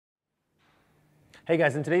Hey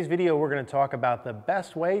guys, in today's video we're going to talk about the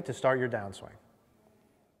best way to start your downswing.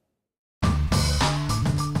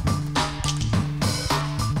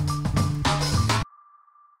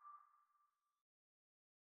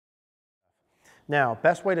 Now,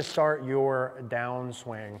 best way to start your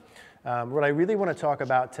downswing. What I really want to talk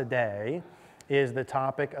about today is the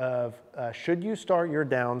topic of should you start your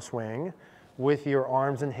downswing with your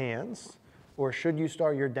arms and hands, or should you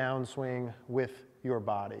start your downswing with your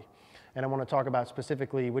body? And I want to talk about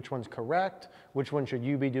specifically which one's correct, which one should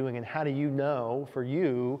you be doing, and how do you know for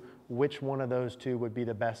you which one of those two would be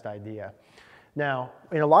the best idea. Now,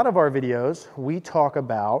 in a lot of our videos, we talk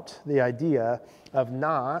about the idea of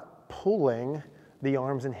not pulling the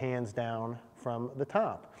arms and hands down from the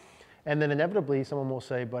top. And then inevitably someone will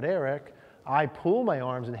say, but Eric, I pull my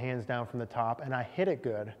arms and hands down from the top and I hit it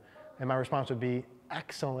good. And my response would be,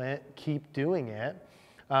 excellent, keep doing it.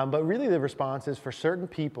 But really the response is for certain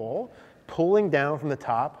people, pulling down from the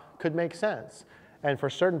top could make sense. And for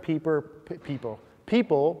certain people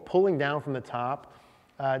pulling down from the top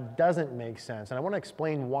doesn't make sense. And I want to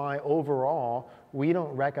explain why overall we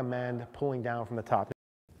don't recommend pulling down from the top.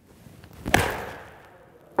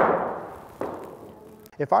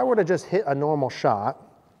 If I were to just hit a normal shot,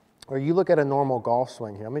 or you look at a normal golf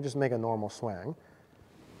swing here, let me just make a normal swing.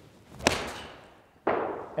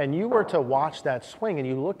 And you were to watch that swing and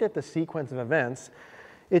you looked at the sequence of events,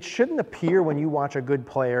 it shouldn't appear when you watch a good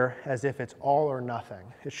player as if it's all or nothing.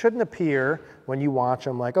 It shouldn't appear when you watch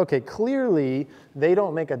them like, okay, clearly they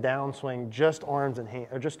don't make a downswing just arms and hands,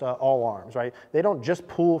 or just all arms, right? They don't just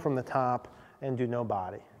pull from the top and do no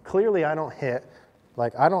body. Clearly I don't hit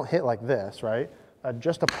like this, right?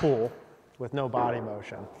 Just a pull with no body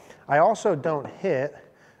motion. I also don't hit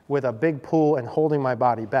with a big pull and holding my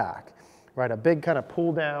body back. Right, a big kind of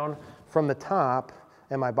pull down from the top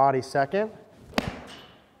and my body second.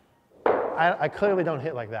 I clearly don't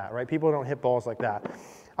hit like that, right? People don't hit balls like that.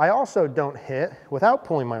 I also don't hit without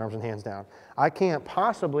pulling my arms and hands down. I can't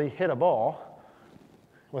possibly hit a ball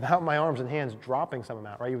without my arms and hands dropping some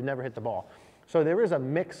amount, right? You would never hit the ball. So there is a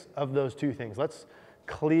mix of those two things. Let's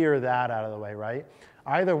clear that out of the way, right?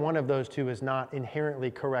 Either one of those two is not inherently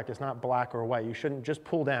correct. It's not black or white. You shouldn't just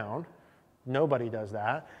pull down. Nobody does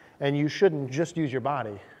that. And you shouldn't just use your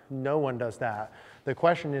body. No one does that. The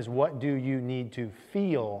question is, what do you need to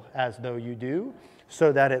feel as though you do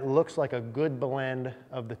so that it looks like a good blend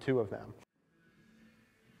of the two of them?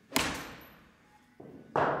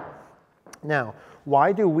 Now,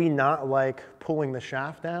 why do we not like pulling the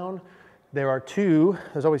shaft down?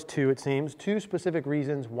 There's always two it seems, two specific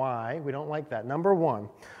reasons why we don't like that. Number one,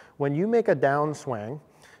 when you make a downswing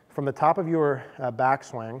from the top of your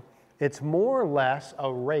backswing, it's more or less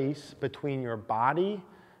a race between your body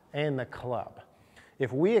and the club.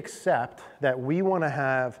 If we accept that we want to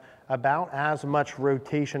have about as much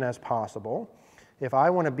rotation as possible, if I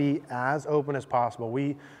want to be as open as possible,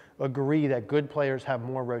 we agree that good players have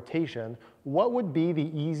more rotation, what would be the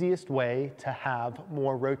easiest way to have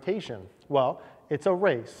more rotation? Well, it's a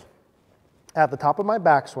race. At the top of my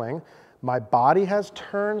backswing, my body has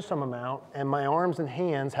turned some amount and my arms and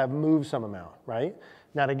hands have moved some amount, right?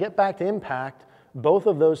 Now to get back to impact, both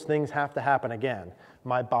of those things have to happen again.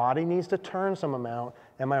 My body needs to turn some amount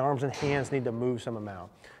and my arms and hands need to move some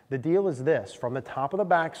amount. The deal is this, from the top of the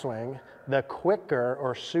backswing, the quicker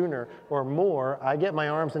or sooner or more I get my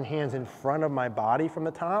arms and hands in front of my body from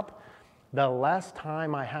the top, the less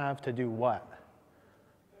time I have to do what?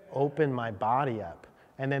 Open my body up.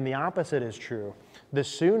 And then the opposite is true. The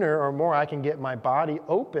sooner or more I can get my body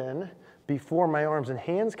open before my arms and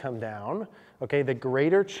hands come down, okay, the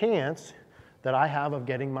greater chance that I have of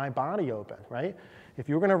getting my body open, right? If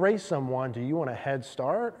you're gonna race someone, do you want a head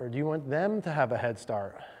start or do you want them to have a head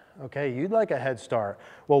start? Okay, you'd like a head start.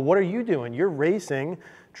 Well, what are you doing? You're racing,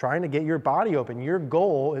 trying to get your body open. Your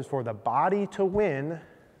goal is for the body to win,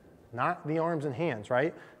 not the arms and hands,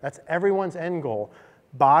 right? That's everyone's end goal.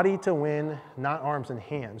 Body to win, not arms and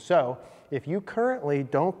hands. So if you currently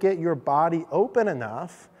don't get your body open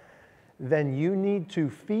enough, then you need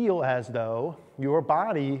to feel as though your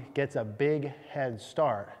body gets a big head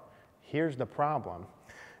start. Here's the problem.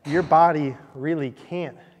 Your body really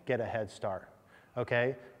can't get a head start,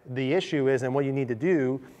 okay? The issue is, and what you need to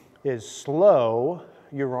do is slow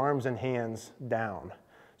your arms and hands down.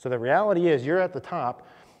 So the reality is you're at the top,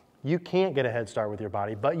 you can't get a head start with your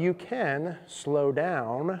body, but you can slow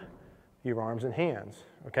down your arms and hands,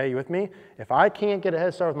 okay? You with me? If I can't get a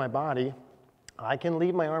head start with my body, I can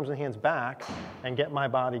leave my arms and hands back and get my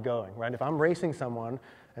body going, right? If I'm racing someone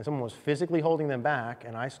and someone was physically holding them back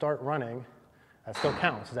and I start running, that still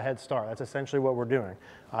counts as a head start. That's essentially what we're doing.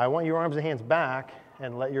 I want your arms and hands back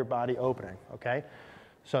and let your body opening, okay?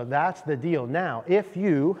 So that's the deal. Now, if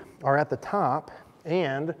you are at the top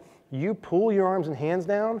and you pull your arms and hands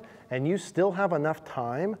down and you still have enough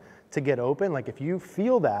time to get open, like if you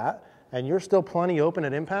feel that and you're still plenty open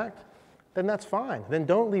at impact, then that's fine. Then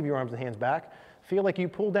don't leave your arms and hands back. Feel like you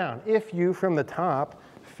pull down. If you, from the top,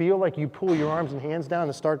 feel like you pull your arms and hands down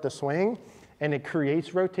to start the swing and it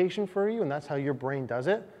creates rotation for you and that's how your brain does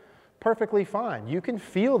it, perfectly fine. You can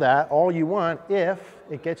feel that all you want if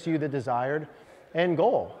it gets you the desired end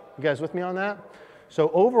goal. You guys with me on that? So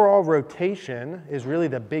overall rotation is really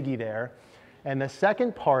the biggie there. And the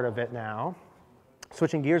second part of it now,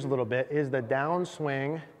 switching gears a little bit, is the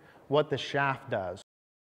downswing, what the shaft does.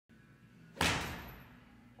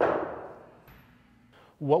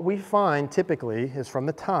 What we find typically is from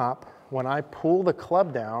the top, when I pull the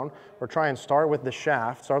club down or try and start with the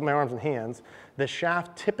shaft, start with my arms and hands, the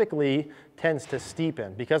shaft typically tends to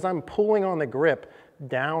steepen. Because I'm pulling on the grip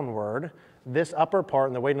downward, this upper part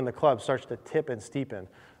and the weight on the club starts to tip and steepen.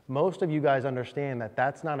 Most of you guys understand that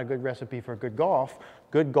that's not a good recipe for good golf.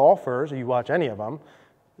 Good golfers, you watch any of them,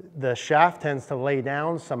 the shaft tends to lay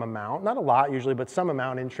down some amount, not a lot usually, but some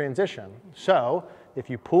amount in transition. So if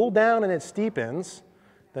you pull down and it steepens,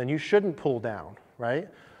 then you shouldn't pull down, right?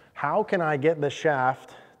 How can I get the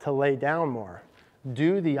shaft to lay down more?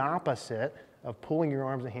 Do the opposite of pulling your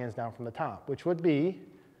arms and hands down from the top, which would be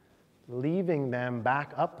leaving them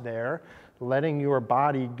back up there, letting your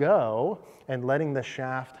body go and letting the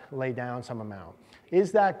shaft lay down some amount.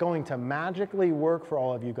 Is that going to magically work for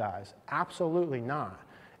all of you guys? Absolutely not.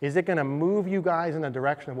 Is it going to move you guys in the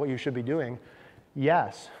direction of what you should be doing?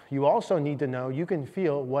 Yes. You also need to know you can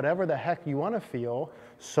feel whatever the heck you want to feel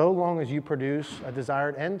so long as you produce a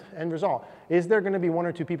desired end result. Is there going to be one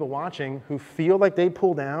or two people watching who feel like they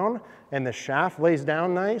pull down and the shaft lays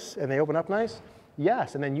down nice and they open up nice?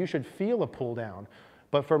 Yes, and then you should feel a pull down.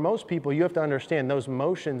 But for most people, you have to understand those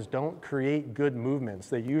motions don't create good movements.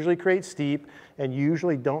 They usually create steep and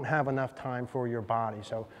usually don't have enough time for your body.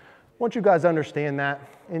 So I want you guys to understand that.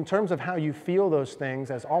 In terms of how you feel those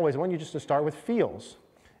things, as always, I want you just to start with feels.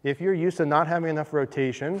 If you're used to not having enough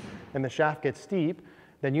rotation and the shaft gets steep,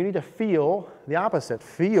 then you need to feel the opposite.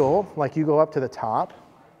 Feel like you go up to the top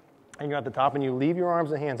and you're at the top and you leave your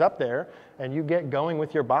arms and hands up there and you get going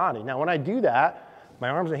with your body. Now when I do that, my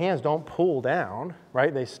arms and hands don't pull down,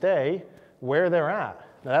 right? They stay where they're at.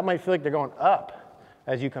 Now that might feel like they're going up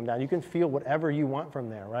as you come down. You can feel whatever you want from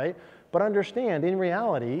there, right? But understand, in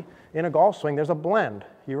reality, in a golf swing, there's a blend.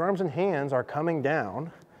 Your arms and hands are coming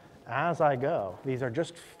down as I go. These are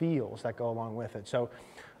just feels that go along with it. So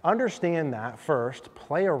understand that first,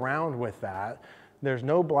 play around with that. There's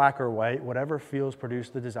no black or white. Whatever feels produce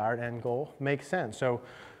the desired end goal makes sense. So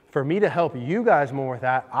for me to help you guys more with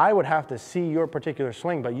that, I would have to see your particular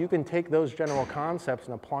swing, but you can take those general concepts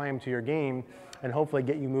and apply them to your game and hopefully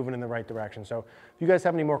get you moving in the right direction. So if you guys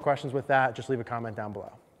have any more questions with that, just leave a comment down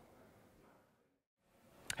below.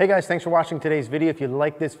 Hey guys, thanks for watching today's video. If you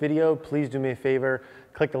like this video, please do me a favor,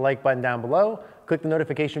 click the like button down below, click the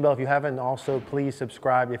notification bell if you haven't, and also please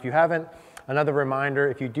subscribe if you haven't. Another reminder,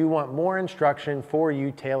 if you do want more instruction for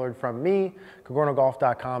you tailored from me,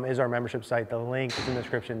 CogornoGolf.com is our membership site. The link is in the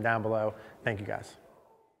description down below. Thank you guys.